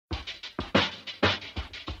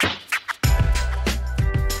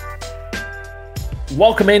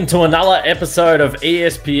Welcome into another episode of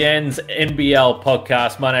ESPN's NBL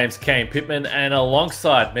podcast. My name's Kane Pittman, and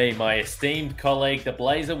alongside me, my esteemed colleague, the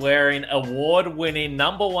blazer-wearing, award-winning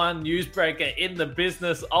 #1 newsbreaker in the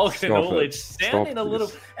business, Olgun Ulich, sounding a little,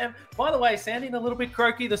 and by the way, sounding a little bit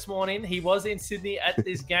croaky this morning. He was in Sydney at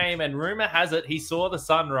this game, and rumor has it he saw the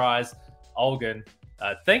sunrise. Olgun,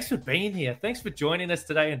 thanks for being here. Thanks for joining us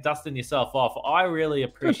today and dusting yourself off. I really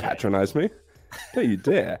appreciate it. Don't patronize me. Don't you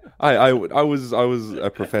dare. I was a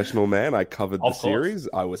professional man. I covered the series.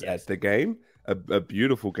 I was at the game. A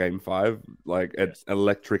beautiful game 5, like an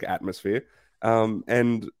electric atmosphere.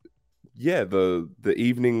 And yeah, the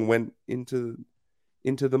evening went into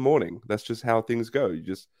the morning. That's just how things go.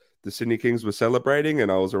 The Sydney Kings were celebrating, and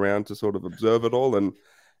I was around to sort of observe it all. And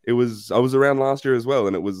I was around last year as well,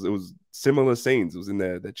 and it was similar scenes. It was in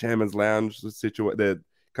the chairman's lounge, their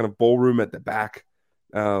kind of ballroom at the back.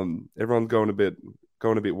 Everyone's going a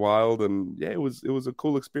bit wild, and yeah, it was a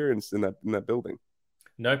cool experience in that building.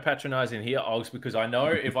 No patronizing here, Ogs, because I know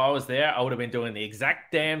if I was there, I would have been doing the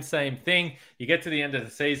exact damn same thing. You get to the end of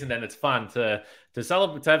the season, and it's fun to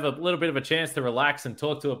celebrate, to have a little bit of a chance to relax and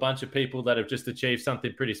talk to a bunch of people that have just achieved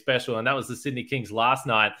something pretty special. And that was the Sydney Kings last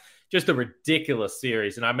night. Just a ridiculous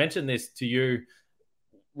series. And I mentioned this to you.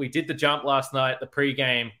 We did the jump last night, the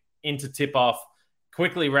pregame into tip-off,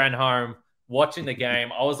 quickly ran home. Watching the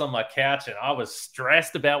game, I was on my couch and I was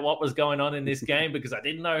stressed about what was going on in this game because I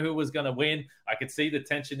didn't know who was going to win. I could see the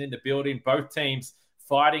tension in the building, both teams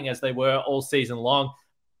fighting as they were all season long.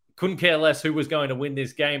 Couldn't care less who was going to win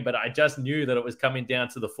this game, but I just knew that it was coming down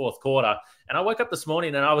to the fourth quarter. And I woke up this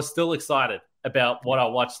morning and I was still excited about what I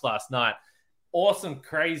watched last night. Awesome,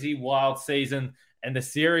 crazy, wild season. And the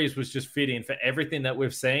series was just fitting for everything that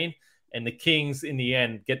we've seen. And the Kings, in the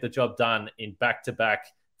end, get the job done in back-to-back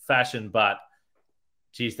fashion, but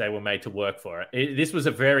geez, they were made to work for it.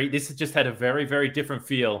 This just had a very, very different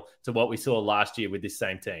feel to what we saw last year with this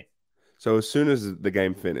same team. So as soon as the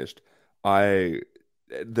game finished,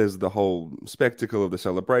 there's the whole spectacle of the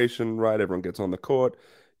celebration, right? Everyone gets on the court,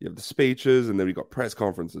 you have the speeches, and then we got press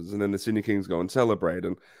conferences, and then the Sydney Kings go and celebrate.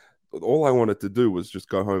 And all I wanted to do was just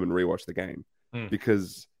go home and rewatch the game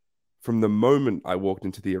because from the moment I walked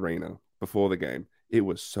into the arena before the game, it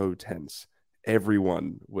was so tense.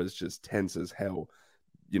 Everyone was just tense as hell.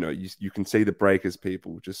 You know, you can see the Breakers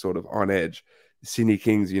people just sort of on edge. Sydney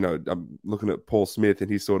Kings, I'm looking at Paul Smith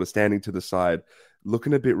and he's sort of standing to the side,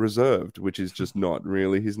 looking a bit reserved, which is just not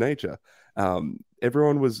really his nature.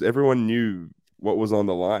 Everyone knew what was on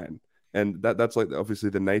the line. And that's like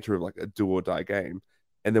obviously the nature of like a do or die game.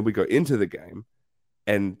 And then we go into the game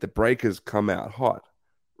and the Breakers come out hot,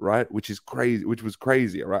 right? Which was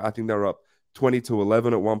crazy, right? I think they were up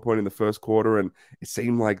 20-11 at one point in the first quarter, and it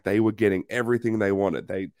seemed like they were getting everything they wanted.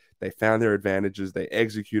 They found their advantages. They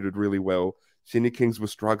executed really well. Sydney Kings were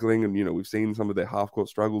struggling, and we've seen some of their half-court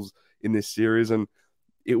struggles in this series, and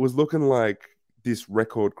it was looking like this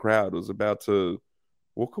record crowd was about to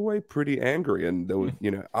walk away pretty angry, and there were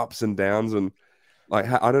ups and downs, and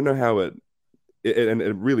like I don't know how it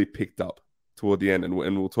really picked up toward the end, and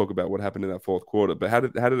we'll talk about what happened in that fourth quarter. But how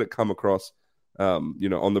did it come across?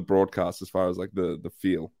 On the broadcast as far as like the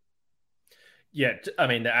feel? Yeah, I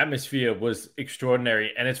mean, the atmosphere was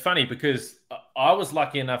extraordinary. And it's funny because I was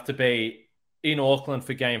lucky enough to be in Auckland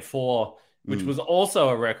for game 4, which was also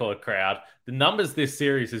a record crowd. The numbers this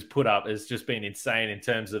series has put up has just been insane in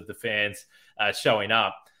terms of the fans showing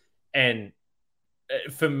up. And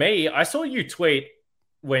for me, I saw you tweet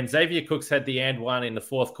when Xavier Cooks had the and one in the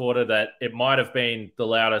fourth quarter that it might have been the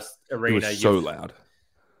loudest arena. It was so loud.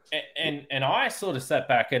 And I sort of sat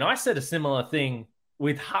back and I said a similar thing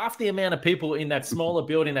with half the amount of people in that smaller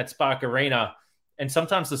building, that Spark Arena. And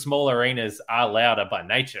sometimes the smaller arenas are louder by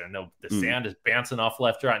nature and the sound is bouncing off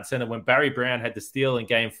left, right, and center. When Barry Brown had the steal in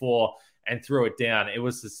game 4 and threw it down, it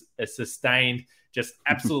was a sustained, just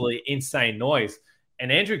absolutely insane noise.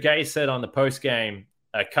 And Andrew Gay said on the post-game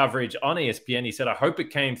coverage on ESPN, he said, I hope it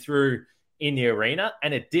came through in the arena.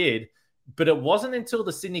 And it did. But it wasn't until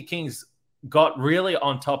the Sydney Kings got really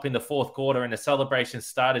on top in the fourth quarter and the celebration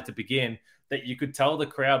started to begin that you could tell the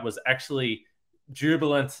crowd was actually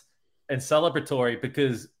jubilant and celebratory,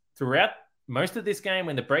 because throughout most of this game,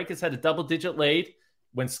 when the Breakers had a double-digit lead,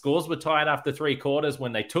 when scores were tied after 3 quarters,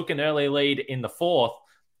 when they took an early lead in the fourth,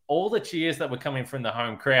 all the cheers that were coming from the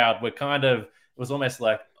home crowd were it was almost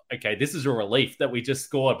like, okay, this is a relief that we just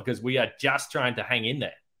scored because we are just trying to hang in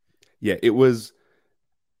there. Yeah,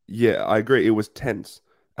 I agree. It was tense.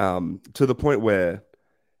 To the point where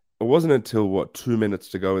it wasn't until 2 minutes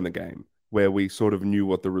to go in the game where we sort of knew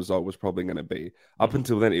what the result was probably going to be. Up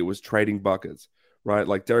until then, it was trading buckets, right?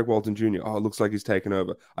 Like Derek Walton Jr., oh, it looks like he's taken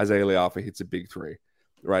over. Isaiah Le'afa hits a big three,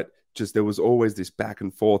 right? Just there was always this back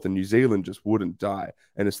and forth, and New Zealand just wouldn't die.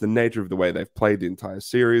 And it's the nature of the way they've played the entire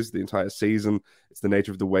series, the entire season. It's the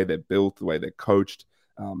nature of the way they're built, the way they're coached,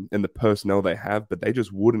 and the personnel they have, but they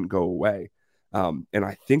just wouldn't go away. And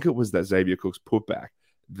I think it was that Xavier Cooks putback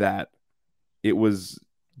that it was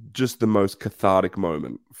just the most cathartic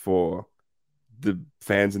moment for the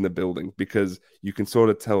fans in the building, because you can sort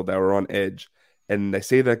of tell they were on edge, and they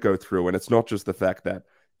see that go through. And it's not just the fact that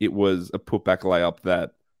it was a putback layup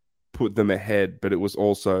that put them ahead, but it was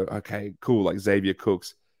also, okay, cool. Like Xavier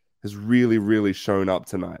Cooks has really, really shown up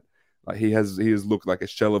tonight. Like he has looked like a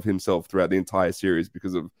shell of himself throughout the entire series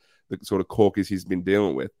because of the sort of corkies he's been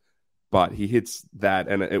dealing with. But he hits that,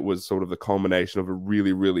 and it was sort of the culmination of a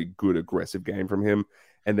really, really good aggressive game from him.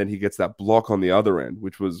 And then he gets that block on the other end,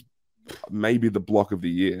 which was maybe the block of the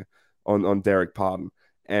year on Derek Pardon.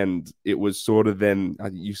 And it was sort of then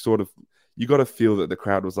you got to feel that the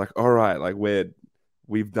crowd was like, all right, like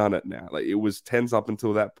we've done it now. Like it was tense up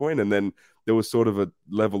until that point, and then there was sort of a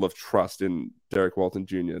level of trust in Derek Walton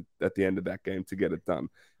Jr. at the end of that game to get it done,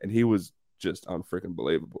 and he was just unfreaking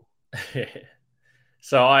believable.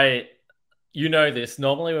 So you know this,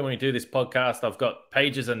 normally when we do this podcast, I've got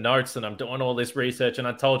pages and notes and I'm doing all this research, and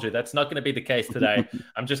I told you that's not going to be the case today.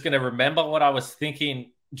 I'm just going to remember what I was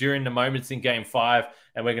thinking during the moments in game 5,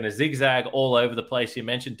 and we're going to zigzag all over the place. You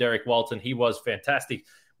mentioned Derek Walton. He was fantastic.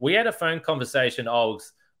 We had a phone conversation,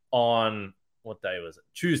 Olgs, on what day was it?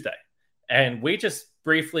 Tuesday. And we just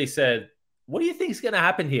briefly said, what do you think is going to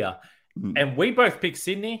happen here? And we both picked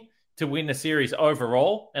Sydney to win the series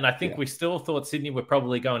overall. And I think we still thought Sydney were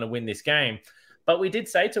probably going to win this game. But we did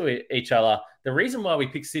say to each other, the reason why we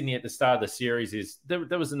picked Sydney at the start of the series is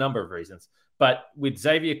there was a number of reasons. But with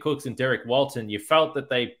Xavier Cooks and Derek Walton, you felt that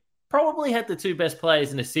they probably had the two best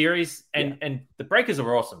players in the series. And the Breakers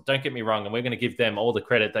are awesome. Don't get me wrong. And we're going to give them all the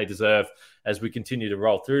credit they deserve as we continue to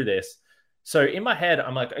roll through this. So in my head,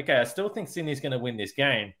 I'm like, okay, I still think Sydney's going to win this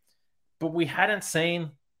game. But we hadn't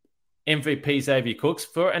seen MVP Xavier Cooks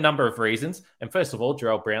for a number of reasons. And first of all,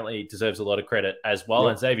 Jarrell Brantley deserves a lot of credit as well.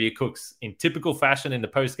 And Xavier Cooks, in typical fashion in the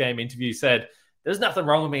post-game interview, said, there's nothing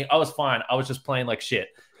wrong with me. I was fine. I was just playing like shit.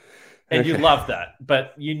 And you love that.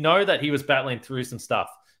 But you know that he was battling through some stuff.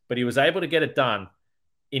 But he was able to get it done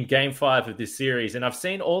in game 5 of this series. And I've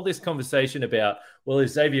seen all this conversation about, well,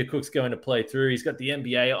 is Xavier Cooks going to play through? He's got the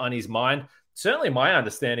NBA on his mind. Certainly my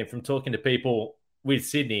understanding from talking to people with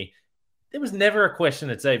Sydney, there was never a question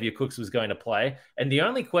that Xavier Cooks was going to play. And the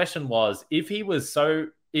only question was if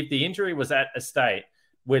the injury was at a state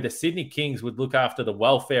where the Sydney Kings would look after the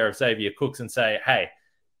welfare of Xavier Cooks and say, hey,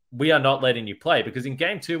 we are not letting you play. Because in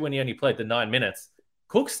game 2, when he only played the 9 minutes,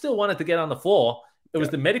 Cooks still wanted to get on the floor. It was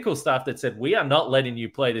the medical staff that said, we are not letting you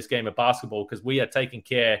play this game of basketball because we are taking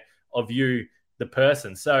care of you, the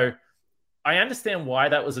person. So I understand why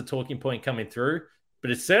that was a talking point coming through, but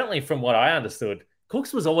it's certainly from what I understood,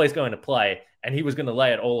 Cooks was always going to play, and he was going to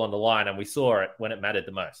lay it all on the line, and we saw it when it mattered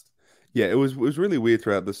the most. Yeah, it was really weird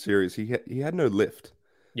throughout the series. He had no lift.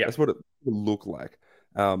 Yeah, that's what it looked like.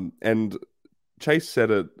 And Chase said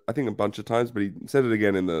it, I think, a bunch of times, but he said it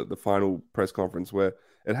again in the final press conference where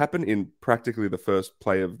it happened in practically the first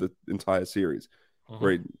play of the entire series,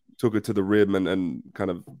 where he took it to the rim and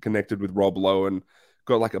kind of connected with Rob Lowe and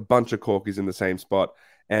got like a bunch of corkies in the same spot.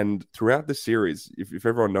 And throughout the series, if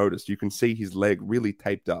everyone noticed, you can see his leg really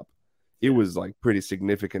taped up. It was like pretty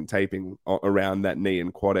significant taping around that knee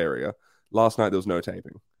and quad area. Last night, there was no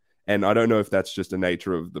taping. And I don't know if that's just a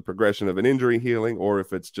nature of the progression of an injury healing, or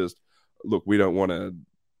if it's just, look, we don't want to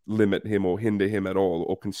limit him or hinder him at all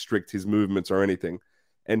or constrict his movements or anything.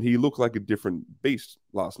 And he looked like a different beast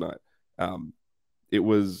last night. It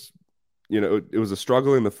was a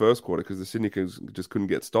struggle in the first quarter because the Sydney Kings just couldn't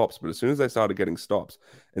get stops. But as soon as they started getting stops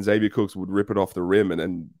and Xavier Cooks would rip it off the rim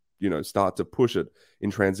and start to push it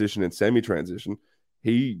in transition and semi-transition,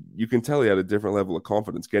 you can tell he had a different level of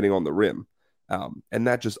confidence getting on the rim. And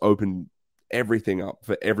that just opened everything up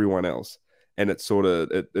for everyone else. And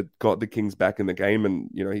it got the Kings back in the game.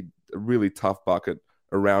 And, a really tough bucket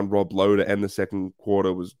around Rob Lowe to end the second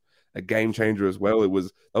quarter was a game changer as well. That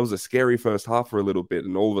was a scary first half for a little bit,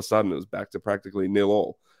 and all of a sudden it was back to practically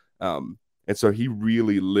 0-all. And so he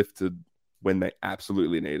really lifted when they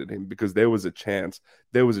absolutely needed him, because there was a chance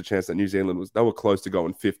that New Zealand they were close to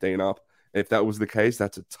going 15 up. And if that was the case,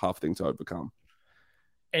 that's a tough thing to overcome.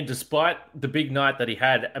 And despite the big night that he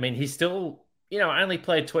had, I mean, he still, only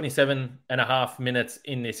played 27 and a half minutes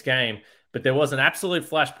in this game. But there was an absolute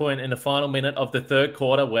flashpoint in the final minute of the third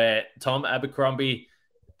quarter where Tom Abercrombie,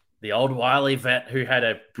 the old wily vet who had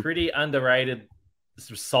a pretty underrated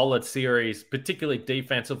solid series, particularly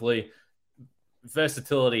defensively.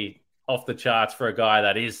 Versatility off the charts for a guy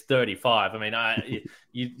that is 35. I mean,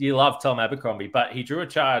 you love Tom Abercrombie, but he drew a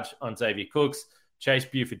charge on Xavier Cooks. Chase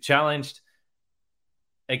Buford challenged.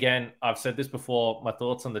 Again, I've said this before, my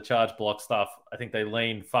thoughts on the charge block stuff. I think they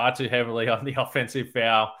lean far too heavily on the offensive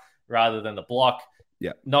foul rather than the block.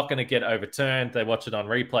 Yeah. Not going to get overturned. They watch it on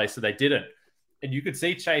replay, so they didn't. And you could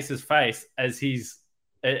see Chase's face as he's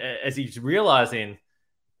realizing,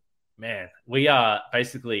 man, we are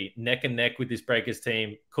basically neck and neck with this Breakers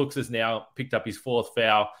team. Cooks has now picked up his 4th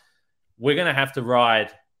foul. We're going to have to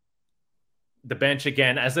ride the bench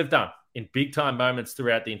again, as they've done in big-time moments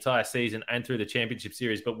throughout the entire season and through the championship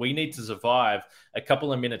series. But we need to survive a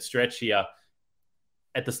couple of minute stretch here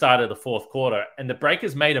at the start of the 4th quarter. And the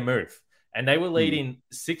Breakers made a move. And they were leading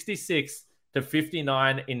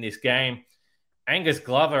 66-59 in this game. Angus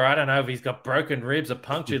Glover, I don't know if he's got broken ribs, a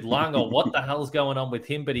punctured lung, or what the hell's going on with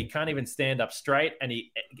him, but he can't even stand up straight, and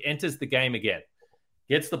he enters the game again.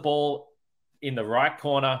 Gets the ball in the right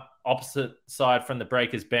corner, opposite side from the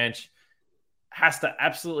Breakers bench, has to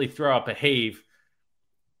absolutely throw up a heave.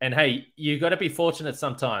 And hey, you got to be fortunate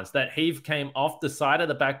sometimes. That heave came off the side of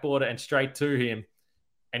the backboard and straight to him,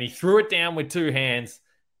 and he threw it down with 2 hands,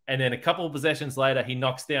 and then a couple of possessions later, he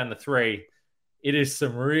knocks down the 3. It is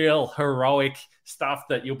some real heroic stuff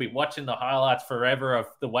that you'll be watching the highlights forever of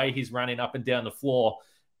the way he's running up and down the floor.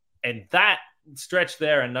 And that stretch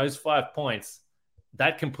there and those 5 points,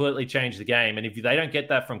 that completely changed the game. And if they don't get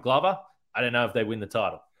that from Glover, I don't know if they win the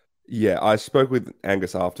title. Yeah, I spoke with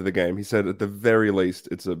Angus after the game. He said at the very least,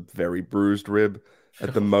 it's a very bruised rib.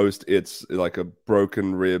 At the most, it's like a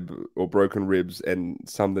broken rib or broken ribs and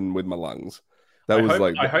something with my lungs.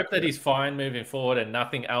 I hope that he's fine moving forward and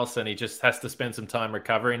nothing else, and he just has to spend some time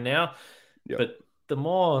recovering now. Yep. But the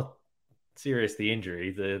more serious the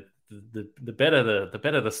injury, the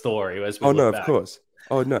better the story. As we of course.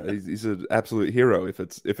 Oh no, he's an absolute hero. If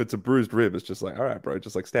it's a bruised rib, it's just like, all right, bro,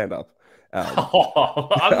 just like stand up. I'm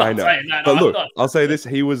not saying that. But look, I'll say this: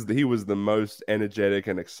 he was the most energetic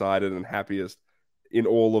and excited and happiest in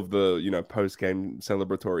all of the post-game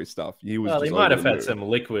celebratory stuff. He might have had some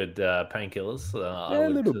liquid painkillers. A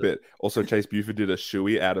little bit. Also, Chase Buford did a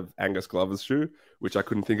shoey out of Angus Glover's shoe, which I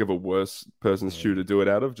couldn't think of a worse person's shoe to do it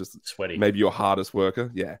out of. Just sweaty. Maybe your hardest worker.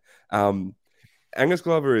 Yeah. Angus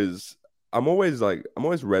Glover is. I'm always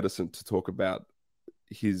reticent to talk about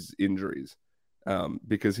his injuries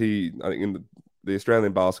because I think in the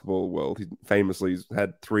Australian basketball world, he famously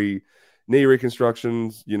had 3 knee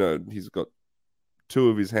reconstructions. He's got 2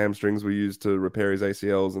 of his hamstrings were used to repair his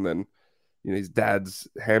ACLs, and then his dad's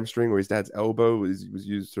hamstring or his dad's elbow was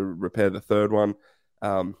used to repair the 3rd one.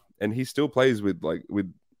 And he still plays with a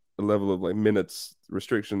level of minutes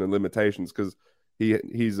restriction and limitations because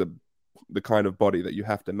he's the kind of body that you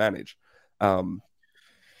have to manage.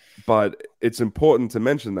 But it's important to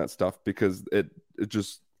mention that stuff because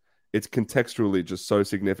it's contextually just so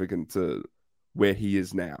significant to where he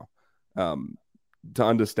is now. To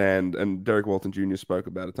understand, and Derek Walton Jr. spoke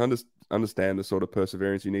about it, to understand the sort of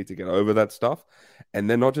perseverance you need to get over that stuff. And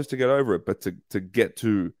then not just to get over it, but to get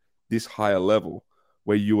to this higher level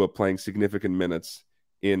where you are playing significant minutes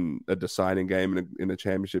in a deciding game in a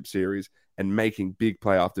championship series and making big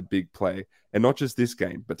play after big play. And not just this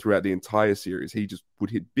game, but throughout the entire series. He just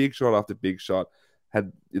would hit big shot after big shot,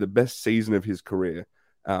 had the best season of his career.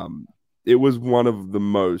 It was one of the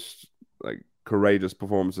most courageous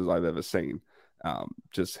performances I've ever seen.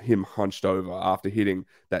 Just him hunched over after hitting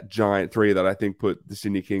that giant 3 that I think put the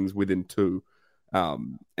Sydney Kings within 2.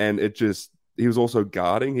 And he was also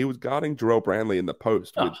guarding Jarrell Brantley in the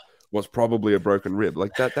post with what's probably a broken rib.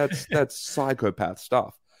 That's psychopath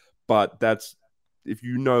stuff. But if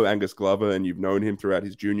you know Angus Glover and you've known him throughout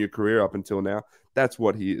his junior career up until now, that's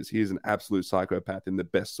what he is. He is an absolute psychopath in the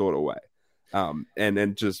best sort of way.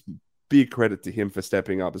 And just big credit to him for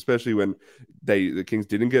stepping up, especially when the Kings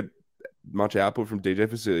didn't get much output from DJ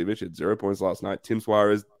Vasiljevic. He had 0 points last night. Tim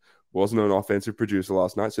Suarez wasn't an offensive producer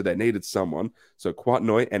last night, so they needed someone. So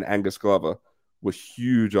Kwatnoy and Angus Glover were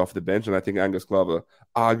huge off the bench, and I think Angus Glover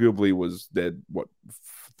arguably was their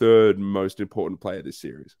 3rd most important player this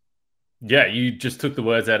series. Yeah, you just took the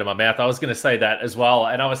words out of my mouth. I was going to say that as well,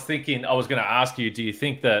 and I was thinking I was going to ask you, do you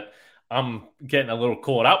think that I'm getting a little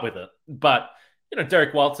caught up with it? But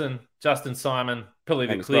Derek Walton, Justin Simon, probably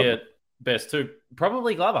the clear best 2,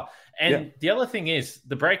 probably Glover. And the other thing is,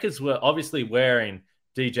 the Breakers were obviously wearing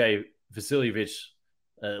DJ Vasiljevic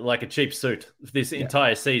like a cheap suit this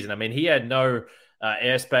entire season. I mean, he had no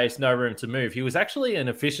airspace, no room to move. He was actually an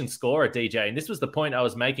efficient scorer, DJ, and this was the point I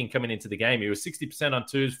was making coming into the game. He was 60% on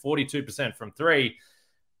 2s, 42% from 3.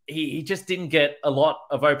 he just didn't get a lot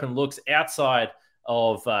of open looks outside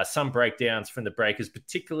of some breakdowns from the Breakers,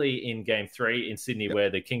 particularly in game 3 in Sydney, Yep. where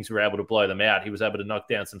the Kings were able to blow them out. He was able to knock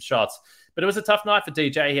down some shots. But it was a tough night for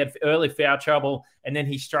DJ. He had early foul trouble, and then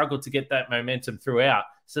he struggled to get that momentum throughout.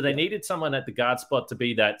 So they needed someone at the guard spot to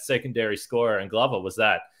be that secondary scorer, and Glover was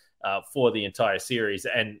that for the entire series.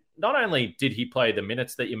 And not only did he play the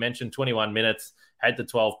minutes that you mentioned, 21 minutes, had the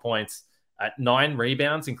 12 points, 9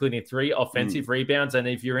 rebounds, including 3 offensive rebounds. And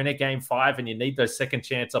if you're in a game 5 and you need those second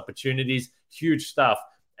chance opportunities, huge stuff.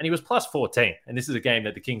 And he was plus 14. And this is a game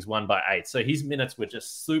that the Kings won by 8. So his minutes were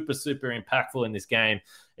just super, super impactful in this game.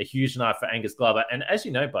 A huge night for Angus Glover. And as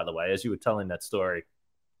you know, by the way, as you were telling that story,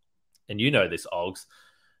 and you know this, Olgs,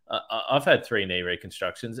 I've had 3 knee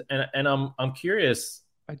reconstructions. And I'm curious.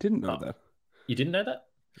 I didn't know that. You didn't know that?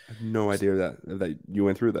 I have no idea that you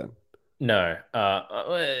went through that. No,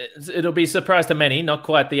 it'll be a surprise to many. Not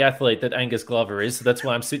quite the athlete that Angus Glover is. So that's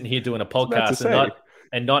why I'm sitting here doing a podcast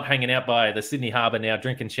and not hanging out by the Sydney Harbour now,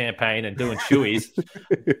 drinking champagne and doing shoeies.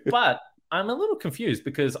 But I'm a little confused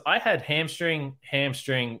because I had hamstring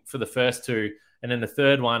for the first 2, and then the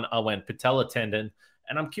third one I went patella tendon,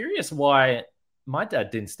 and I'm curious why my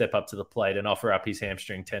dad didn't step up to the plate and offer up his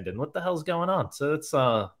hamstring tendon. What the hell's going on? So it's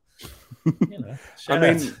I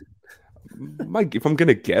mean. If I'm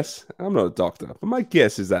gonna guess, I'm not a doctor, but my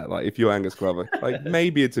guess is that like if you're Angus Glover, like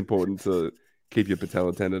maybe it's important to keep your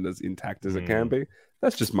patella tendon as intact as it can be.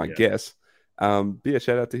 That's just my guess. Be a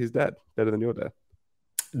shout out to his dad, better than your dad.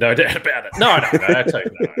 No doubt about it. No.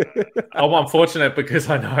 I'm unfortunate because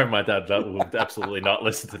I know my dad will absolutely not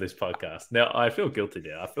listen to this podcast. Now I feel guilty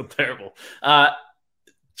now. I feel terrible.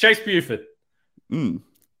 Chase Buford, 2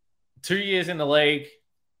 years in the league,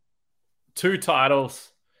 2 titles.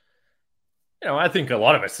 I think a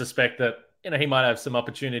lot of us suspect that, he might have some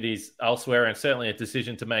opportunities elsewhere and certainly a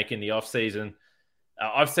decision to make in the offseason.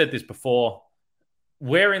 I've said this before.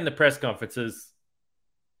 We're in the press conferences.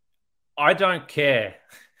 I don't care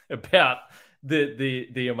about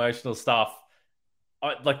the emotional stuff.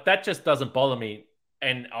 That just doesn't bother me,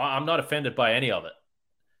 and I'm not offended by any of it.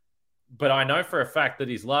 But I know for a fact that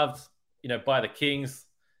he's loved, by the Kings,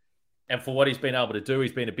 and for what he's been able to do.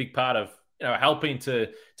 He's been a big part of helping to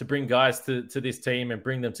bring guys to this team and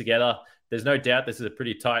bring them together. There's no doubt this is a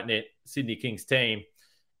pretty tight-knit Sydney Kings team.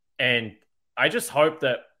 And I just hope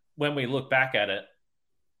that when we look back at it,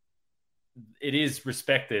 it is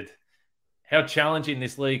respected how challenging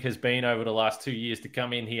this league has been over the last 2 years to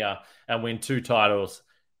come in here and win 2 titles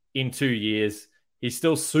in 2 years. He's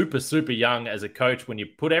still super, super young as a coach. When you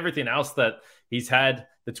put everything else that he's had,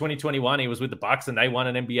 the 2021, he was with the Bucks and they won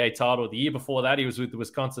an NBA title. The year before that, he was with the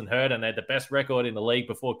Wisconsin Herd and they had the best record in the league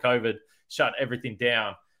before COVID shut everything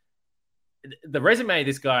down. The resume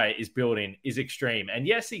this guy is building is extreme. And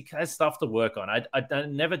yes, he has stuff to work on. I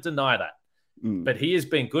never deny that. But he has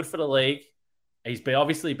been good for the league. He's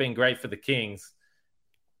obviously been great for the Kings.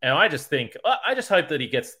 And I just hope that he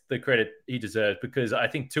gets the credit he deserves, because I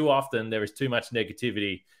think too often there is too much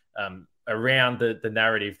negativity around the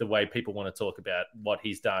narrative, the way people want to talk about what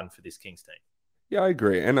he's done for this Kings team. Yeah, I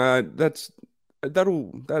agree. And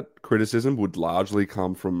that criticism would largely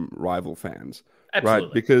come from rival fans. Absolutely.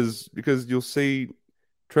 Right? Because you'll see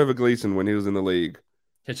Trevor Gleeson when he was in the league.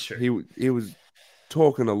 It's true. He was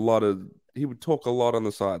talking he would talk a lot on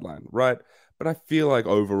the sideline, right? But I feel like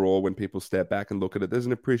overall, when people step back and look at it, there's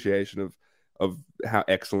an appreciation of how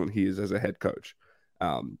excellent he is as a head coach.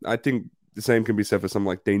 I think the same can be said for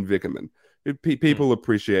someone like Dean Vickerman. People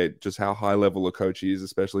appreciate just how high level a coach he is,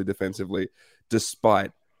 especially defensively,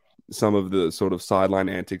 despite some of the sort of sideline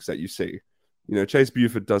antics that you see. Chase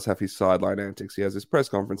Buford does have his sideline antics. He has his press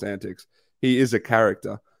conference antics. He is a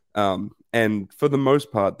character. And for the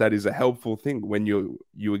most part, that is a helpful thing when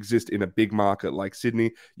you exist in a big market like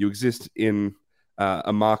Sydney. You exist in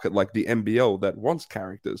a market like the NBL that wants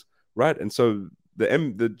characters, right? And so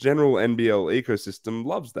the general NBL ecosystem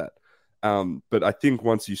loves that. But I think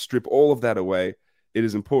once you strip all of that away, it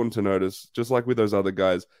is important to notice, just like with those other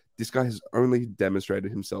guys, this guy has only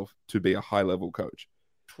demonstrated himself to be a high-level coach.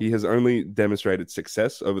 He has only demonstrated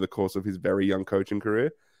success over the course of his very young coaching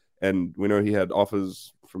career. And we know he had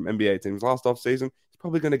offers from NBA teams last offseason. He's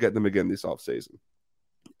probably going to get them again this offseason.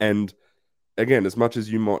 And again, as much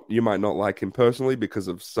as you might not like him personally because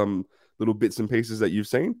of some little bits and pieces that you've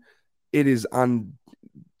seen, it is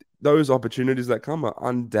those opportunities that come are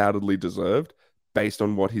undoubtedly deserved based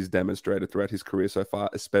on what he's demonstrated throughout his career so far,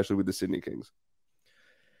 especially with the Sydney Kings.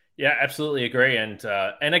 Yeah, absolutely agree. And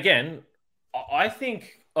again, I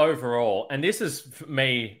think overall, and this is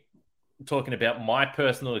me talking about my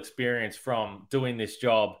personal experience from doing this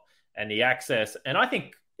job and the access, and I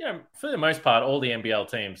think for the most part, all the NBL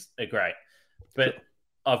teams are great. But Sure.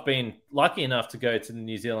 I've been lucky enough to go to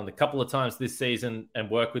New Zealand a couple of times this season and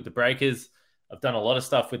work with the Breakers. I've done a lot of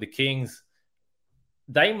stuff with the Kings.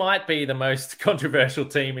 They might be the most controversial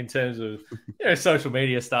team in terms of social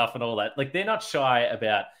media stuff and all that. Like, they're not shy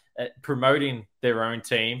about promoting their own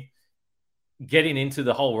team, getting into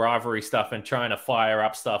the whole rivalry stuff and trying to fire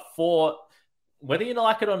up stuff for whether you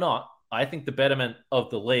like it or not. I think the betterment of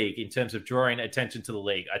the league in terms of drawing attention to the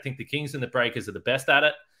league. I think the Kings and the Breakers are the best at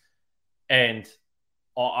it. And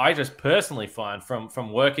I just personally find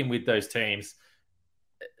from working with those teams,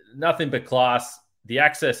 nothing but class. The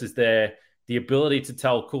access is there. The ability to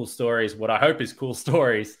tell cool stories, what I hope is cool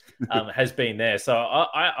stories, has been there. So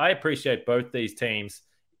I appreciate both these teams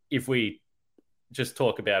if we just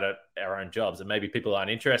talk about it, our own jobs. And maybe people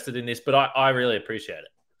aren't interested in this, but I really appreciate it.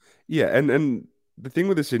 Yeah, and the thing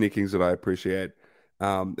with the Sydney Kings that I appreciate,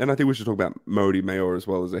 and I think we should talk about Modi Mayor as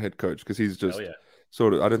well as a head coach, because he's Oh, just yeah.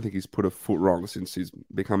 sort of, I don't think he's put a foot wrong since he's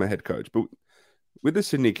become a head coach. But with the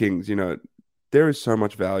Sydney Kings, there is so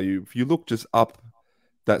much value. If you look just up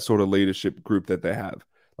that sort of leadership group that they have,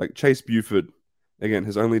 like Chase Buford, again,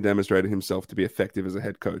 has only demonstrated himself to be effective as a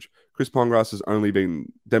head coach. Chris Pongrass has only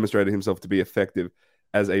been demonstrated himself to be effective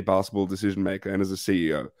as a basketball decision maker and as a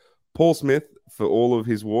CEO. Paul Smith, for all of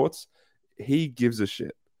his warts, he gives a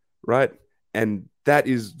shit, right? And that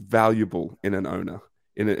is valuable in an owner,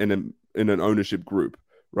 in an ownership group,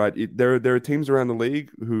 right? There are teams around the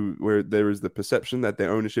league where there is the perception that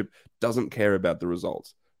their ownership doesn't care about the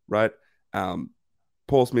results, right?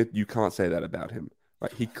 Paul Smith, you can't say that about him.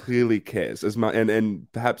 Right? He clearly cares as much,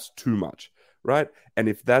 and perhaps too much, right? And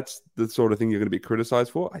if that's the sort of thing you're going to be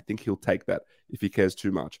criticized for, I think he'll take that if he cares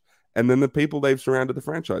too much. And then the people they've surrounded the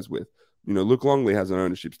franchise with, Luke Longley has an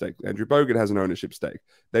ownership stake. Andrew Bogut has an ownership stake.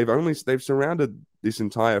 They've surrounded this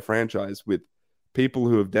entire franchise with people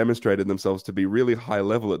who have demonstrated themselves to be really high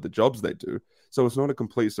level at the jobs they do. So it's not a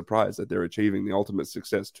complete surprise that they're achieving the ultimate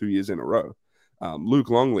success 2 years in a row. Luke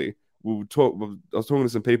Longley, I was talking to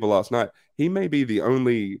some people last night. He may be the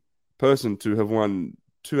only person to have won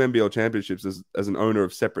 2 NBL championships as an owner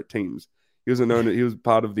of separate teams. He was an owner. He was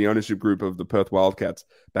part of the ownership group of the Perth Wildcats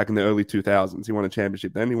back in the early 2000s. He won a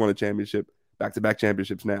championship then. He won a championship, back-to-back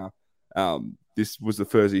championships now. This was the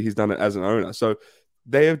first year he's done it as an owner. So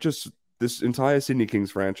they have this entire Sydney Kings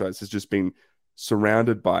franchise has just been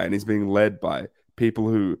surrounded by and is being led by people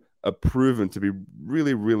who are proven to be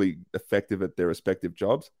really, really effective at their respective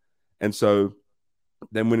jobs. And so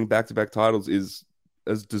them winning back-to-back titles is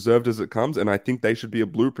as deserved as it comes. And I think they should be a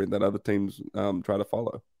blueprint that other teams try to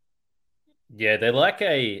follow. Yeah, they're like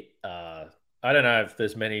I don't know if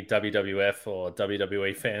there's many WWF or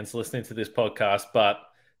WWE fans listening to this podcast, but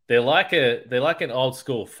they're like an old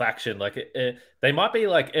school faction. Like they might be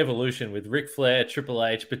like Evolution with Ric Flair, Triple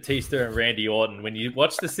H, Batista, and Randy Orton. When you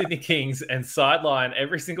watch the Sydney Kings and sideline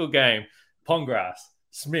every single game, Pongrass,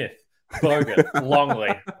 Smith, Bogut,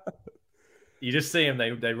 Longley, you just see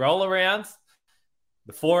them. They roll around,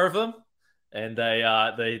 the four of them, and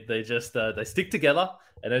they just they stick together.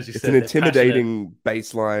 And as you it's said, an intimidating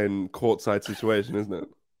baseline courtside situation, isn't it?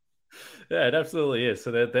 Yeah, it absolutely is.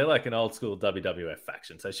 So they're like an old school WWF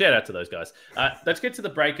faction. So shout out to those guys. Let's get to the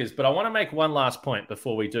Breakers, but I want to make one last point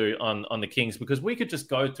before we do on the Kings, because we could just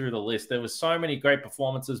go through the list. There was so many great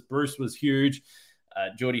performances. Bruce was huge.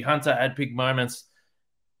 Geordie Hunter had big moments.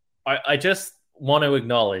 I just want to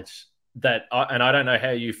acknowledge that, and I don't know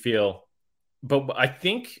how you feel, but I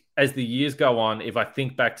think as the years go on, if I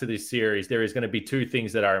think back to this series, there is going to be two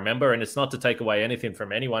things that I remember, and it's not to take away anything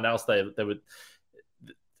from anyone else. They would.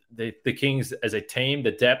 The Kings as a team,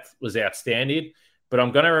 the depth was outstanding. But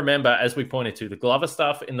I'm going to remember, as we pointed to, the Glover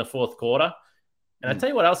stuff in the fourth quarter. And I tell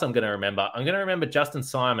you what else I'm going to remember. I'm going to remember Justin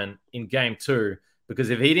Simon in game 2,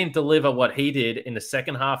 because if he didn't deliver what he did in the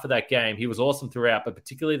second half of that game, he was awesome throughout, but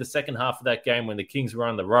particularly the second half of that game when the Kings were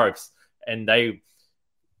on the ropes and they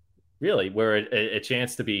really were a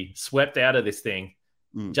chance to be swept out of this thing.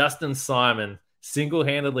 Justin Simon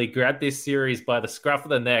single-handedly grabbed this series by the scruff of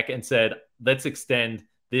the neck and said, let's extend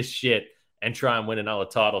this shit and try and win another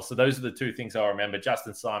title. So those are the two things I remember.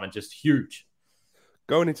 Justin Simon, just huge.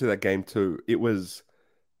 Going into that game too, there was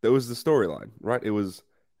the storyline, right? It was,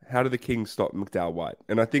 how do the Kings stop McDowell White?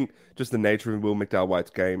 And I think just the nature of Will McDowell White's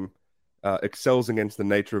game excels against the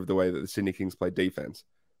nature of the way that the Sydney Kings play defense,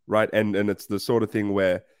 right? And it's the sort of thing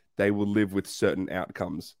where they will live with certain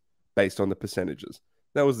outcomes based on the percentages.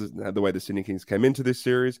 That was the way the Sydney Kings came into this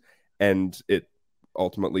series, and it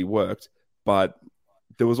ultimately worked. But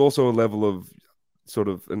there was also a level of sort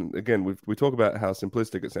of, and again, we talk about how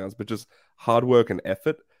simplistic it sounds, but just hard work and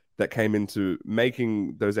effort that came into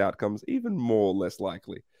making those outcomes even more or less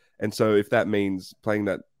likely. And so if that means playing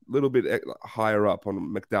that little bit higher up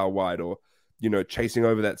on McDowell White, or chasing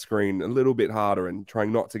over that screen a little bit harder and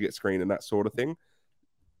trying not to get screened and that sort of thing,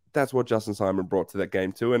 that's what Justin Simon brought to that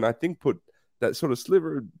game too. And I think put that sort of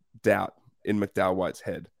sliver of doubt in McDowell White's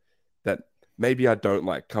head that maybe I don't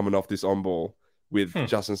like coming off this on ball with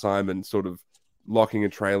Justin Simon sort of locking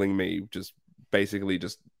and trailing me, just basically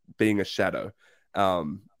just being a shadow.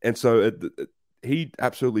 And so he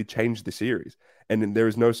absolutely changed the series. And then there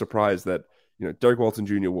is no surprise that, Derek Walton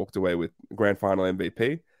Jr. walked away with grand final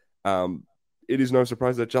MVP. It is no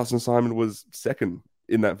surprise that Justin Simon was second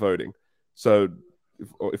in that voting. So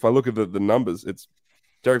if I look at the numbers, it's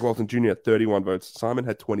Derek Walton Jr. had 31 votes. Simon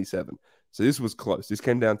had 27. So this was close. This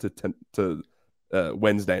came down to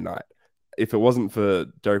Wednesday night. If it wasn't for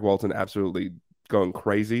Derek Walton absolutely going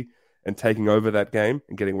crazy and taking over that game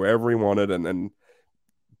and getting wherever he wanted and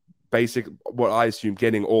basic, what I assume,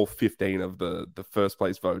 getting all 15 of the first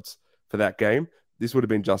place votes for that game, this would have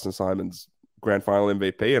been Justin Simon's grand final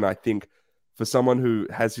MVP. And I think for someone who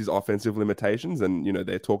has his offensive limitations, and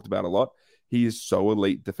they're talked about a lot, he is so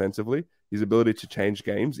elite defensively. His ability to change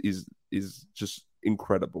games is just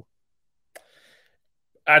incredible.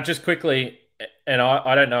 Just quickly, and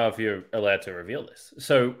I don't know if you're allowed to reveal this.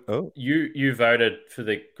 So you voted for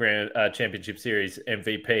the Grand Championship Series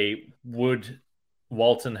MVP. Would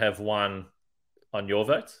Walton have won on your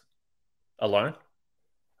votes alone?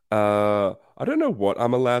 I don't know what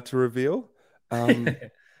I'm allowed to reveal. This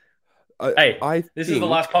is the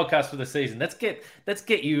last podcast for the season. Let's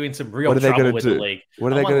get you in some real trouble with the league.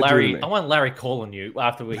 What are they going to do to me? I want Larry calling you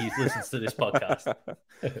after he listens to this podcast.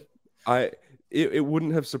 It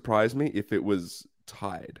wouldn't have surprised me if it was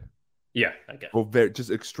tied. Yeah, okay. Or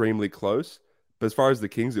just extremely close. But as far as the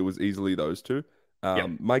Kings, it was easily those two.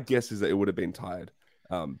 My guess is that it would have been tied.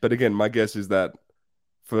 But again, my guess is that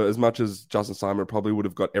for as much as Justin Simon probably would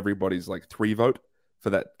have got everybody's 3 vote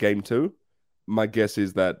for that game 2, my guess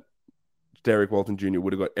is that Derek Walton Jr.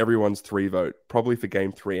 would have got everyone's 3 vote, probably for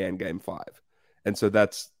game 3 and game 5. And so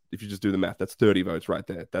that's, if you just do the math, that's 30 votes right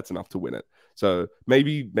there. That's enough to win it. So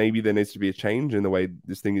maybe there needs to be a change in the way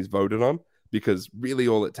this thing is voted on, because really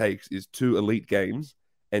all it takes is 2 elite games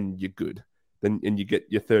and you're good. And you get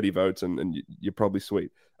your 30 votes and you're probably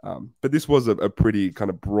sweet. But this was a pretty kind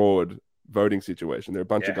of broad voting situation. There are a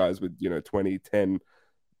bunch of guys with, 20, 10.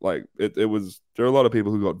 There are a lot of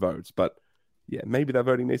people who got votes, but yeah, maybe that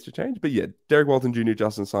voting needs to change. But yeah, Derek Walton Jr.,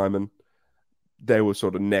 Justin Simon, they were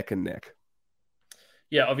sort of neck and neck.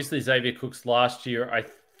 Yeah, obviously Xavier Cooks last year, I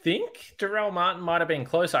think Jarrell Martin might have been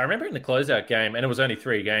close. I remember in the closeout game, and it was only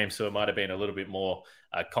 3 games, so it might have been a little bit more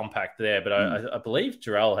compact there. But I believe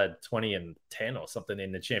Jarrell had 20 and 10 or something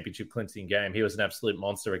in the championship clinching game. He was an absolute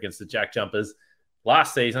monster against the Jack Jumpers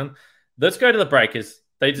last season. Let's go to the Breakers.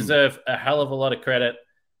 They deserve a hell of a lot of credit.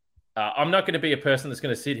 I'm not going to be a person that's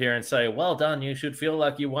going to sit here and say, well done, you should feel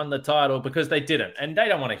like you won the title, because they didn't. And they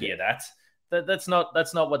don't want to hear that. That's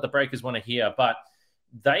not what the Breakers want to hear. But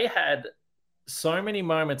they had so many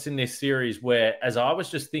moments in this series where, as I was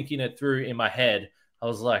just thinking it through in my head, I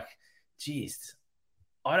was like, geez,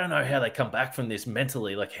 I don't know how they come back from this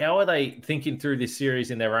mentally. How are they thinking through this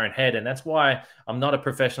series in their own head? And that's why I'm not a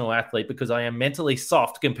professional athlete, because I am mentally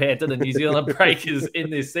soft compared to the New Zealand Breakers in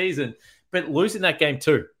this season. But losing that game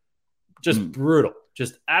too, just brutal,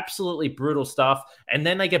 just absolutely brutal stuff. And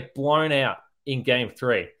then they get blown out in game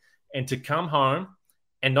 3. And to come home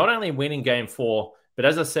and not only win in game 4, but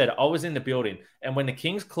as I said, I was in the building. And when the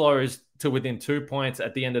Kings closed to within 2 points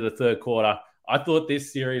at the end of the third quarter, I thought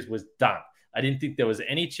this series was done. I didn't think there was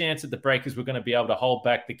any chance that the Breakers were going to be able to hold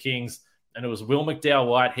back the Kings. And it was Will McDowell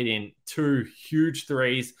White hitting 2 huge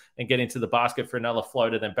threes and getting to the basket for another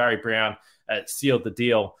floater. Then Barry Brown sealed the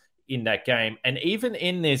deal in that game. And even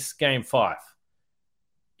in this game 5,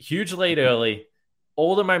 huge lead early,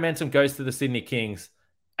 all the momentum goes to the Sydney Kings.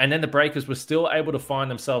 And then the Breakers were still able to find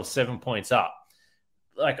themselves 7 points up.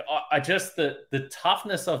 The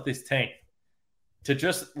toughness of this team to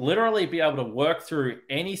just literally be able to work through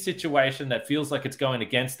any situation that feels like it's going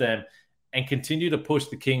against them and continue to push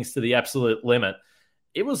the Kings to the absolute limit.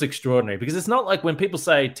 It was extraordinary, because it's not like when people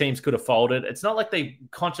say teams could have folded, it's not like they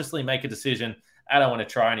consciously make a decision, I don't want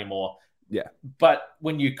to try anymore. Yeah. But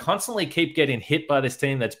when you constantly keep getting hit by this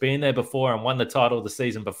team that's been there before and won the title the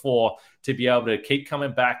season before, to be able to keep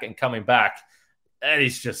coming back, that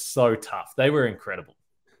is just so tough. They were incredible.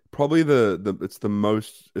 Probably it's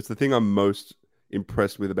the thing I'm most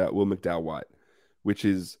impressed with about Will McDowell White, which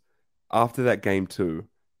is after that game 2,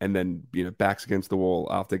 and then backs against the wall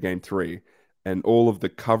after game 3, and all of the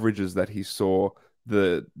coverages that he saw,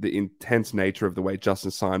 the intense nature of the way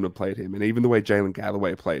Justin Simon played him, and even the way Jalen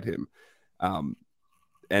Galloway played him,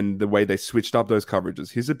 and the way they switched up those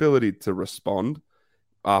coverages, his ability to respond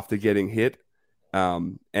after getting hit,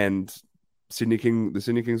 and the Sydney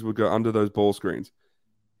Kings would go under those ball screens.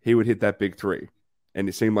 He would hit that big three, and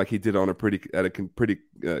it seemed like he did on a pretty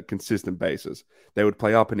consistent basis. They would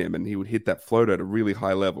play up in him, and he would hit that floater at a really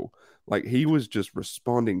high level. Like he was just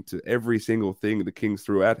responding to every single thing the Kings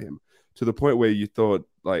threw at him, to the point where you thought,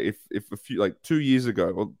 like, if a few, like 2 years ago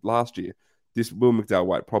or last year, this Will McDowell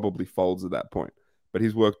White probably folds at that point. But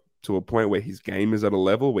he's worked to a point where his game is at a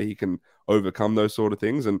level where he can overcome those sort of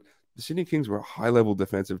things. And the Sydney Kings were a high level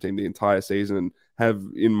defensive team the entire season and have,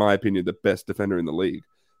 in my opinion, the best defender in the league.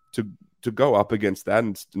 To go up against that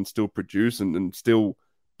and still produce and still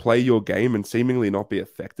play your game and seemingly not be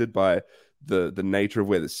affected by the nature of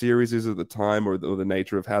where the series is at the time, or the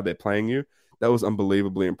nature of how they're playing you, that was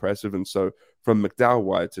unbelievably impressive. And so from McDowell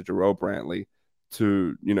White to Jarrell Brantley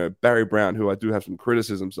to, Barry Brown, who I do have some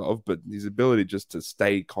criticisms of, but his ability just to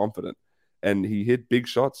stay confident, and he hit big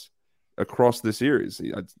shots across the series.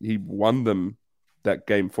 He won them that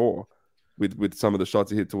game 4 with some of the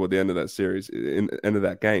shots he hit toward the end of that series, end of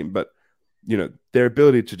that game. But their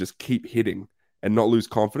ability to just keep hitting and not lose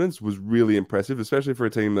confidence was really impressive, especially for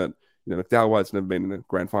a team that, McDowell White's never been in a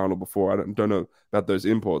grand final before. I don't know about those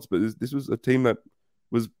imports, but this was a team that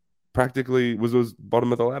was practically was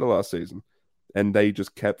bottom of the ladder last season, and they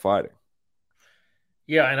just kept fighting.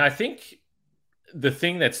 Yeah, and I think the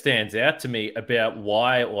thing that stands out to me about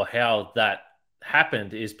why or how that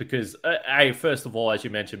happened is because, first of all, as you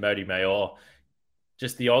mentioned, Mody Mayor,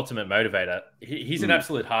 just the ultimate motivator. He's an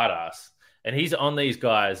absolute hard ass, and he's on these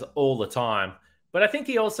guys all the time. But I think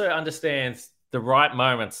he also understands the right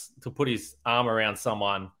moments to put his arm around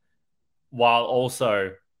someone while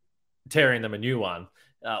also tearing them a new one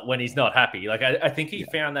when he's not happy. Like I think he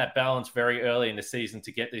found that balance very early in the season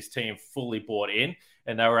to get this team fully bought in,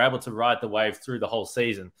 and they were able to ride the wave through the whole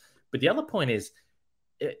season. But the other point is,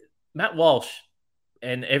 Matt Walsh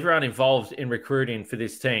and everyone involved in recruiting for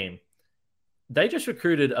this team, they just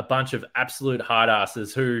recruited a bunch of absolute hard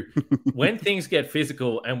asses who, when things get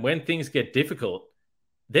physical and when things get difficult,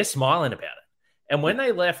 they're smiling about it. And when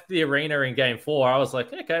they left the arena in game 4, I was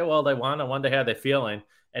like, okay, well, they won. I wonder how they're feeling.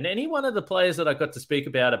 And any one of the players that I got to speak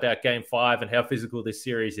about game 5 and how physical this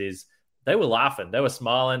series is, they were laughing. They were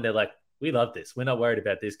smiling. They're like, we love this. We're not worried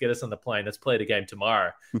about this. Get us on the plane. Let's play the game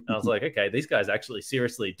tomorrow. And I was like, okay, these guys actually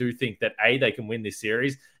seriously do think that A, they can win this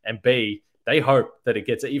series, and B, they hope that it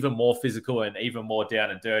gets even more physical and even more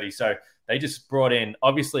down and dirty. So they just brought in,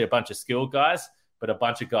 obviously, a bunch of skilled guys, but a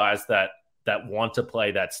bunch of guys that want to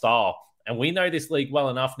play that style. And we know this league well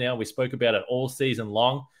enough now. We spoke about it all season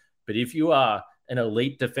long. But if you are an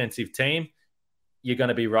elite defensive team, you're going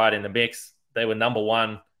to be right in the mix. They were number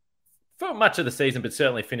 1 for much of the season, but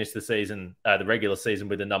certainly finished the season, the regular season,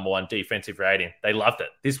 with the number 1 defensive rating. They loved it.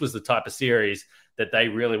 This was the type of series that they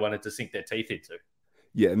really wanted to sink their teeth into.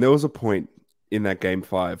 Yeah, and there was a point in that game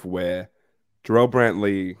 5 where Jarrell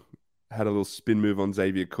Brantley had a little spin move on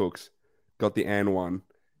Xavier Cooks, got the and one,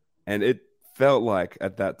 and it felt like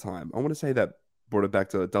at that time, I want to say that brought it back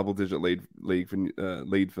to a double-digit lead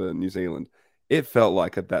for New Zealand. It felt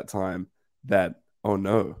like at that time that, oh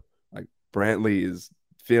no, like Brantley is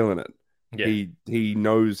feeling it. Yeah. He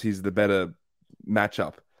knows he's the better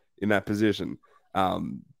matchup in that position.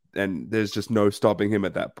 And there's just no stopping him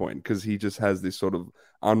at that point, because he just has this sort of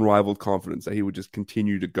unrivaled confidence that he would just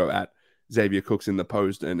continue to go at Xavier Cooks in the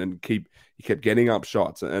post and he kept getting up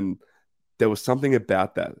shots. And there was something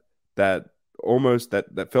about that almost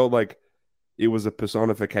that felt like it was a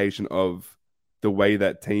personification of the way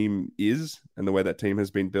that team is and the way that team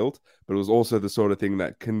has been built. But it was also the sort of thing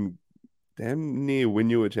that can damn near win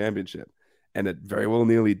you a championship. And it very well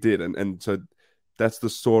nearly did. And so that's the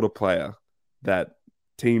sort of player that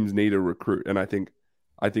teams need to recruit. And I think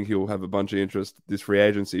he'll have a bunch of interest this free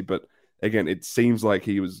agency. But again, it seems like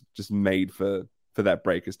he was just made for that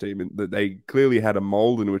Breakers team. And they clearly had a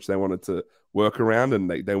mold in which they wanted to work around, and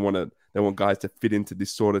they want guys to fit into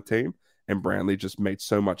this sort of team. And Brantley just made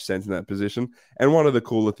so much sense in that position. And one of the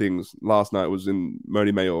cooler things last night was in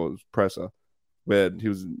Mody Mayor's presser, where he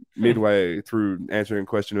was midway through answering a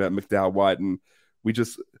question about McDowell White, and we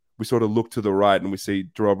sort of look to the right and we see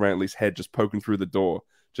Jarrell Brantley's head just poking through the door,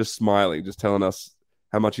 just smiling, just telling us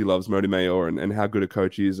how much he loves Mody Mayor and how good a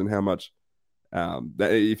coach he is, and how much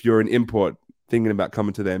that if you're an import thinking about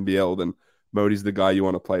coming to the NBL, then Mody's the guy you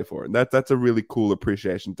want to play for. And that's a really cool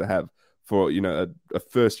appreciation to have for, a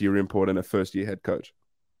first-year import and a first-year head coach.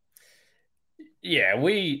 Yeah,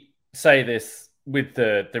 we say this with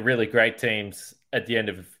the really great teams at the end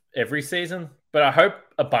of every season, but I hope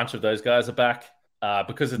a bunch of those guys are back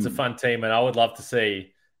because it's a fun team, and I would love to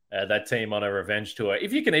see that team on a revenge tour,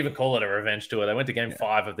 if you can even call it a revenge tour. They went to game Yeah.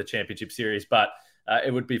 5 of the championship series, but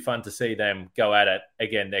it would be fun to see them go at it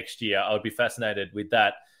again next year. I would be fascinated with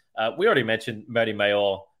that. We already mentioned Murdy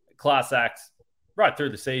Mayor, class act right through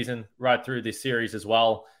the season, right through this series as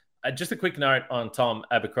well. Just a quick note on Tom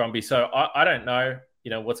Abercrombie. So I don't know,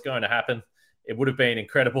 what's going to happen. It would have been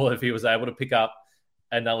incredible if he was able to pick up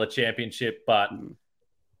another championship, but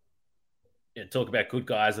talk about good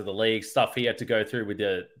guys of the league, stuff he had to go through with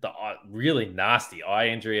the really nasty eye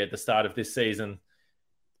injury at the start of this season.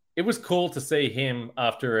 It was cool to see him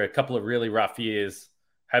after a couple of really rough years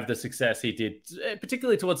have the success he did,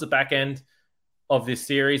 particularly towards the back end of this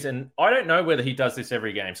series. And I don't know whether he does this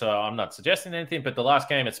every game, so I'm not suggesting anything, but the last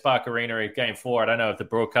game at Spark Arena in game 4, I don't know if the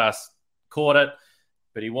broadcast caught it,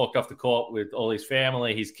 but he walked off the court with all his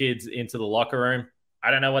family, his kids, into the locker room.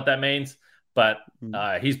 I don't know what that means, but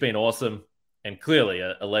he's been awesome and clearly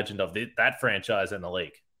a legend of that franchise and the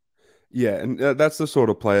league. Yeah, and that's the sort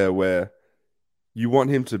of player where you want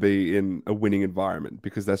him to be in a winning environment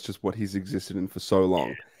because that's just what he's existed in for so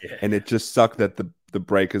long. Yeah. And it just sucked that the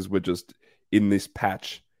Breakers were just in this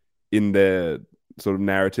patch in their sort of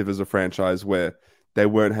narrative as a franchise where they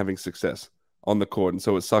weren't having success on the court. And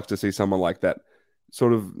so it sucks to see someone like that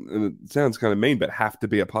sort of, and it sounds kind of mean, but have to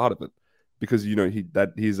be a part of it because,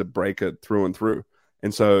 he's a breaker through and through.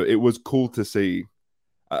 And so it was cool to see.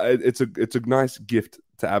 It's a nice gift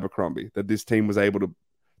to Abercrombie that this team was able to,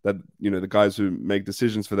 that, the guys who make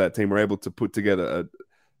decisions for that team were able to put together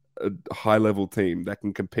a high level team that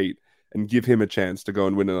can compete and give him a chance to go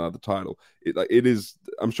and win another title. It is,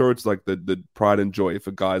 I'm sure it's like the pride and joy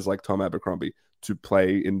for guys like Tom Abercrombie to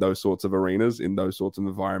play in those sorts of arenas, in those sorts of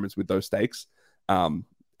environments with those stakes. And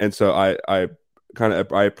so I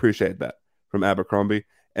appreciate that from Abercrombie.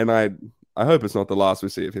 And I hope it's not the last we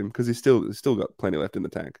see of him because he's still got plenty left in the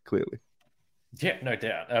tank, clearly. Yeah, no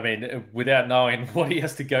doubt. I mean, without knowing what he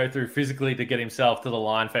has to go through physically to get himself to the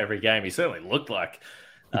line for every game, he certainly looked like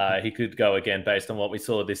he could go again based on what we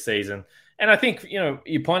saw this season. And I think,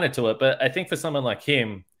 you pointed to it, but I think for someone like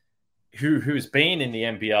him, who's been in the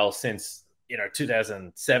NBL since,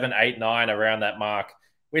 2007, 8, 9, around that mark,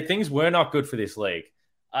 where things were not good for this league.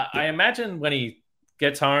 I imagine when he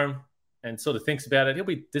gets home and sort of thinks about it, he'll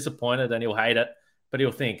be disappointed and he'll hate it, but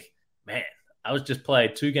he'll think, man, I was just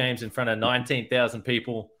played 2 games in front of 19,000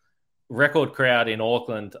 people, record crowd in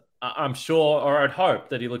Auckland. I'm sure, or I'd hope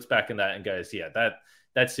that he looks back in that and goes, yeah,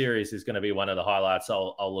 that series is going to be one of the highlights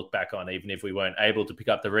I'll look back on, even if we weren't able to pick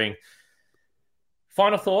up the ring.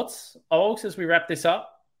 Final thoughts, Olgs, as we wrap this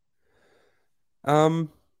up?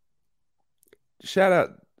 Shout out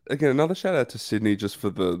again, another shout out to Sydney just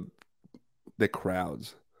for their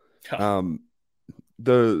crowds.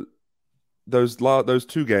 Those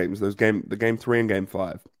 2 games, the game 3 and game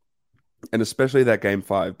 5, and especially that game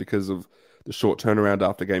 5 because of the short turnaround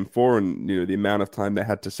after game 4 and the amount of time they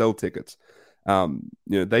had to sell tickets.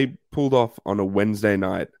 They pulled off on a Wednesday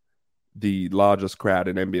night the largest crowd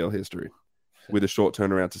in NBL history with a short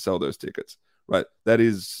turnaround to sell those tickets. Right, that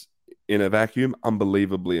is in a vacuum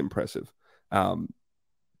unbelievably impressive.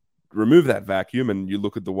 Remove that vacuum and you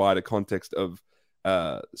look at the wider context of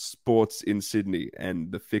sports in Sydney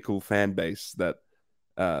and the fickle fan base that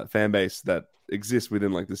exists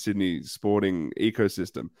within like the Sydney sporting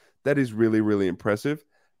ecosystem. That is really, really impressive.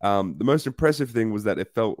 The most impressive thing was that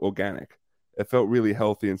it felt organic. It felt really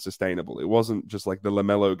healthy and sustainable. It wasn't just like the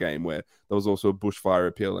LaMelo game where there was also a bushfire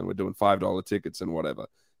appeal and we're doing $5 tickets and whatever.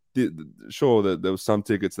 Sure, that there was some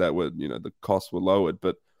tickets that were, the costs were lowered,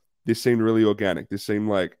 but this seemed really organic. This seemed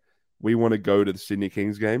like we want to go to the Sydney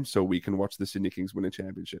Kings game so we can watch the Sydney Kings win a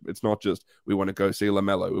championship. It's not just we want to go see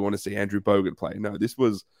LaMelo. We want to see Andrew Bogut play. No, this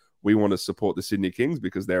was we want to support the Sydney Kings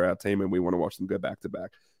because they're our team and we want to watch them go back to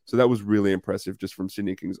back. So that was really impressive just from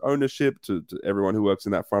Sydney Kings ownership to everyone who works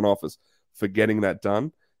in that front office for getting that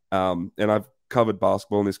done. And I've covered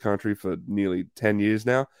basketball in this country for nearly 10 years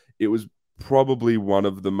now. It was probably one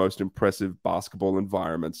of the most impressive basketball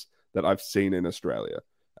environments that I've seen in Australia.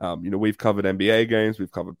 We've covered NBA games,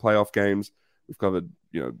 we've covered playoff games, we've covered,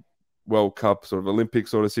 World Cup sort of Olympic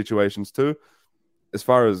sort of situations too. As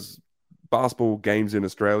far as basketball games in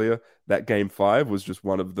Australia, that game 5 was just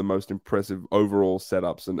one of the most impressive overall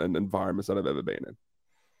setups and environments that I've ever been in.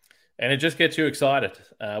 And it just gets you excited.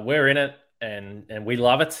 We're in it and we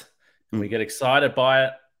love it. We get excited by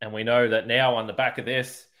it. And we know that now on the back of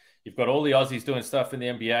this, you've got all the Aussies doing stuff in the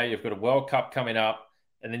NBA. You've got a World Cup coming up.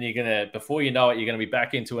 And then you're going to, before you know it, you're going to be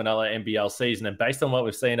back into another NBL season. And based on what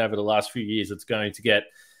we've seen over the last few years, it's going to get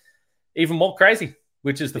even more crazy,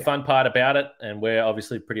 which is the fun part about it. And we're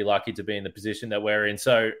obviously pretty lucky to be in the position that we're in.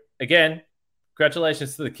 So again,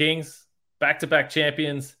 congratulations to the Kings, back-to-back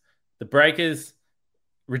champions. The Breakers,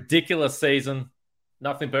 ridiculous season.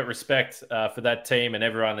 Nothing but respect for that team and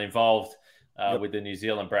everyone involved with the New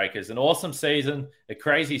Zealand Breakers. An awesome season, a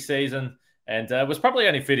crazy season, and it was probably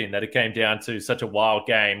only fitting that it came down to such a wild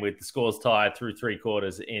game with the scores tied through three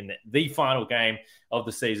quarters in the final game of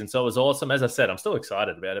the season. So it was awesome. As I said, I'm still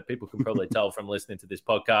excited about it. People can probably tell from listening to this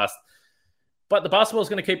podcast. But the basketball is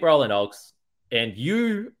going to keep rolling, Oaks. And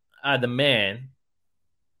you are the man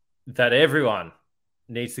that everyone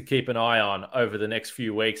needs to keep an eye on over the next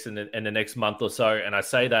few weeks and the next month or so. And I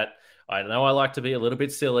say that I know I like to be a little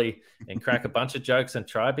bit silly and crack a bunch of jokes and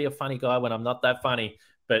try to be a funny guy when I'm not that funny.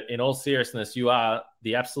 But in all seriousness, you are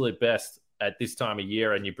the absolute best at this time of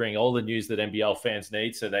year, and you bring all the news that NBL fans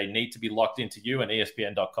need. So they need to be locked into you and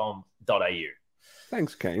ESPN.com.au.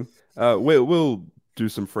 Thanks, Kane. We'll do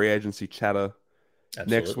some free agency chatter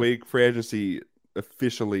next week. Free agency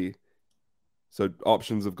officially. So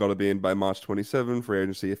options have got to be in by March 27. Free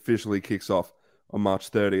agency officially kicks off on March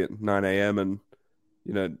 30 at 9 a.m.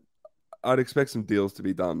 And, I'd expect some deals to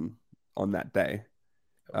be done on that day.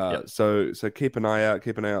 So keep an eye out.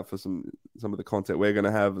 Keep an eye out for some of the content we're going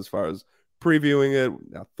to have as far as previewing it,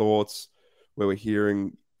 our thoughts, where we're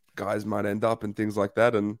hearing guys might end up and things like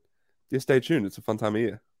that. And yeah, stay tuned. It's a fun time of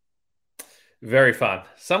year. Very fun.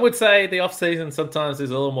 Some would say the off season sometimes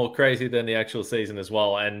is a little more crazy than the actual season as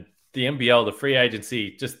well. And the NBL, the free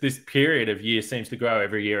agency, just this period of year seems to grow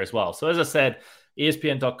every year as well. So as I said,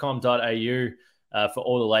 ESPN.com.au for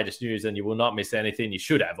all the latest news, and you will not miss anything. You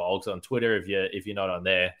should have Olgs on Twitter if you're not on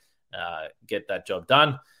there. Get that job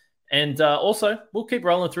done. And also, we'll keep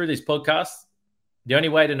rolling through these podcasts. The only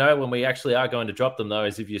way to know when we actually are going to drop them, though,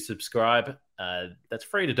 is if you subscribe. That's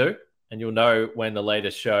free to do, and you'll know when the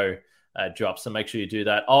latest show drops. So make sure you do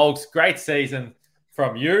that. Olgs, great season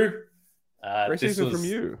from you. Great season from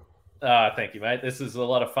you. Thank you, mate. This is a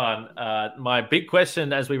lot of fun. My big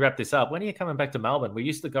question as we wrap this up, when are you coming back to Melbourne? We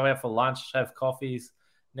used to go out for lunch, have coffees.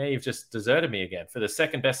 Now you've just deserted me again for the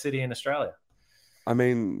second best city in Australia. I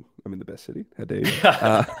mean, I'm in the best city. How dare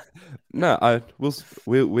you? No,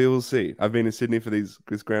 we will see. I've been in Sydney for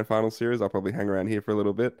this grand final series. I'll probably hang around here for a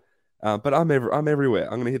little bit. But I'm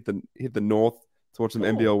everywhere. I'm going to hit the north to watch some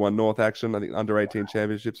NBL 1 North action. I think under 18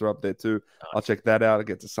 championships are up there too. Nice. I'll check that out. I'll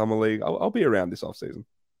get to Summer League. I'll be around this off season.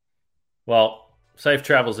 Well, safe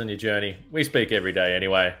travels in your journey. We speak every day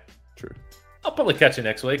anyway. True. I'll probably catch you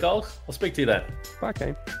next week, I'll speak to you then. Bye,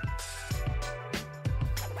 Kane.